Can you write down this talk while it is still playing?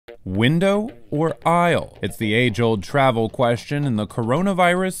Window or aisle? It's the age-old travel question, and the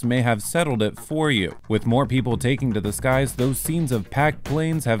coronavirus may have settled it for you. With more people taking to the skies, those scenes of packed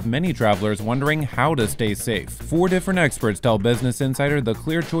planes have many travelers wondering how to stay safe. 4 different experts tell Business Insider the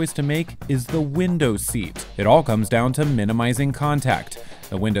clear choice to make is the window seat. It all comes down to minimizing contact.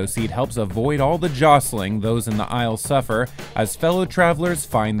 The window seat helps avoid all the jostling those in the aisle suffer as fellow travelers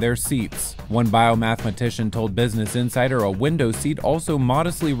find their seats. One biomathematician told Business Insider a window seat also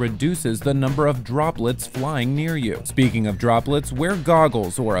modestly reduces the number of droplets flying near you. Speaking of droplets, wear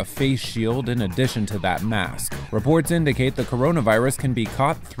goggles or a face shield in addition to that mask. Reports indicate the coronavirus can be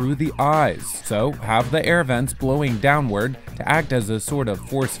caught through the eyes, so have the air vents blowing downward to act as a sort of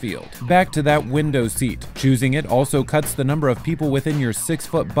force field. Back to that window seat. Choosing it also cuts the number of people within your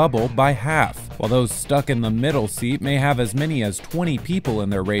 6-foot bubble by half, while those stuck in the middle seat may have as many as 20 people in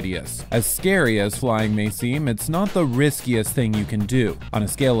their radius. As scary as flying may seem, it's not the riskiest thing you can do. On a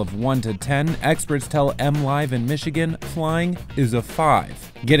scale of 1 to 10, experts tell MLive in Michigan flying is a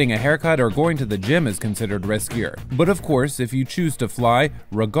 5. Getting a haircut or going to the gym is considered riskier. But of course, if you choose to fly,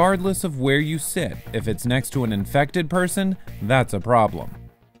 regardless of where you sit, if it's next to an infected person, that's a problem.